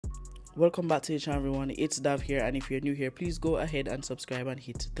Welcome back to the channel, everyone. It's Dav here, and if you're new here, please go ahead and subscribe and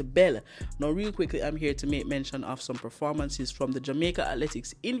hit the bell. Now, real quickly, I'm here to make mention of some performances from the Jamaica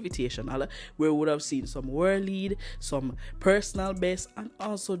Athletics Invitational, where we would have seen some world lead, some personal best, and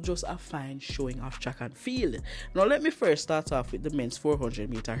also just a fine showing of track and field. Now, let me first start off with the men's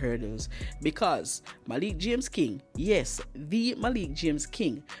 400-meter hurdles, because Malik James King, yes, the Malik James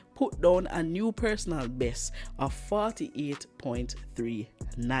King, put down a new personal best of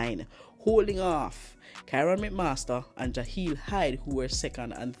 48.39, holding off Kyron McMaster and Jaheel Hyde, who were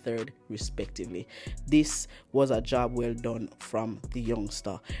second and third respectively. This was a job well done from the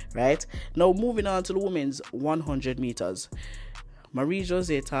youngster, right? Now, moving on to the women's 100 meters. Marie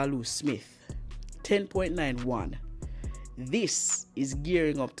Josee Talu Smith, 10.91. This is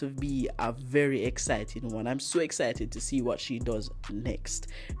gearing up to be a very exciting one. I'm so excited to see what she does next,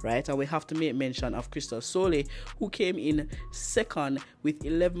 right? And we have to make mention of Crystal Sole, who came in second with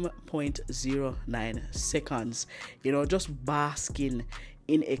 11.09 seconds. You know, just basking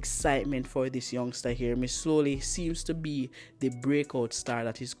in excitement for this youngster here. Miss Sole seems to be the breakout star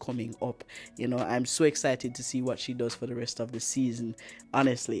that is coming up. You know, I'm so excited to see what she does for the rest of the season,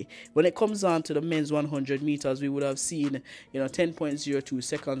 honestly. When it comes on to the men's 100 meters, we would have seen, 10.02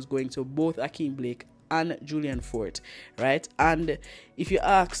 seconds going to both Akeem Blake and Julian Fort, right? And if you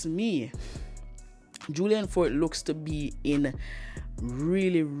ask me, Julian Fort looks to be in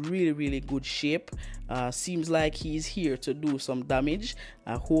really good shape. Seems like he's here to do some damage,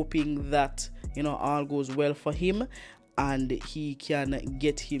 hoping that all goes well for him and he can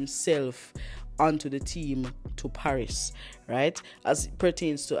get himself onto the team to Paris, right? As it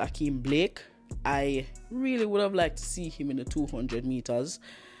pertains to Akeem Blake, I really would have liked to see him in the 200 meters.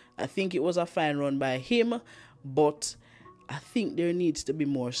 I think it was a fine run by him, but I think there needs to be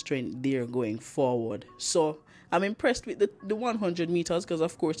more strength there going forward. So I'm impressed with the 100 meters because,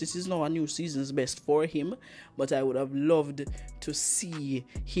 of course, this is now a new season's best for him. But I would have loved to see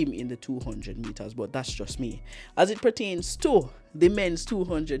him in the 200 meters. But that's just me. As it pertains to the men's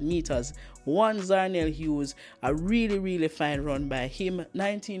 200 meters, one Zarnell Hughes, a really fine run by him,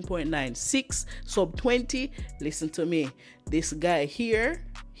 19.96, sub 20. Listen to me. This guy here,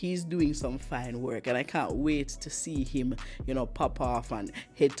 he's doing some fine work, and I can't wait to see him, pop off and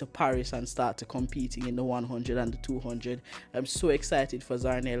head to Paris and start to competing in the 100 and the 200. I'm so excited for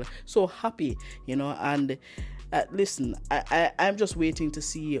Zarnell, so happy, and listen, I'm just waiting to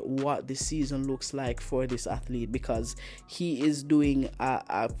see what the season looks like for this athlete, because he is doing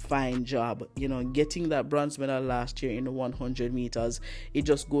a fine job, getting that bronze medal last year in the 100 meters. It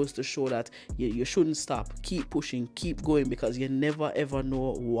just goes to show that you shouldn't stop. Keep pushing, keep going, because you never ever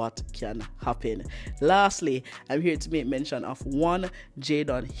know what can happen. Lastly, I'm here to make mention of one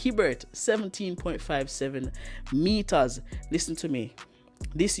Jadon Hibbert, 17.57 meters. Listen to me.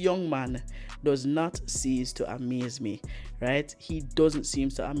 This young man does not cease to amaze me, right? He doesn't seem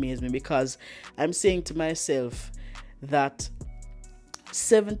to amaze me, because I'm saying to myself that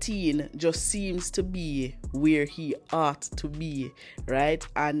 17 just seems to be where he ought to be, right?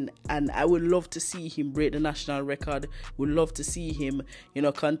 And I would love to see him break the national record. Would love to see him,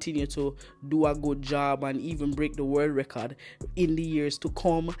 continue to do a good job and even break the world record in the years to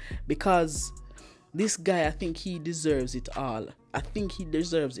come, because this guy, I think he deserves it all.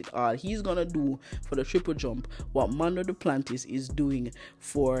 He's gonna do for the triple jump what Mando Duplantis is doing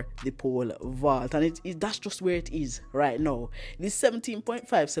for the pole vault, and that's just where it is right now. This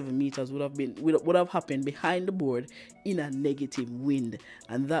 17.57 meters would have happened behind the board in a negative wind,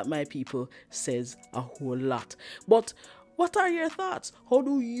 and that, my people, says a whole lot. But what are your thoughts? How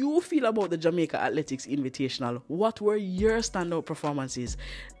do you feel about the Jamaica Athletics Invitational? What were your standout performances?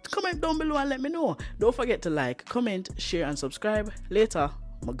 Comment down below and let me know. Don't forget to like, comment, share, and subscribe. Later,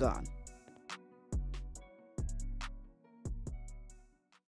 I'm gone.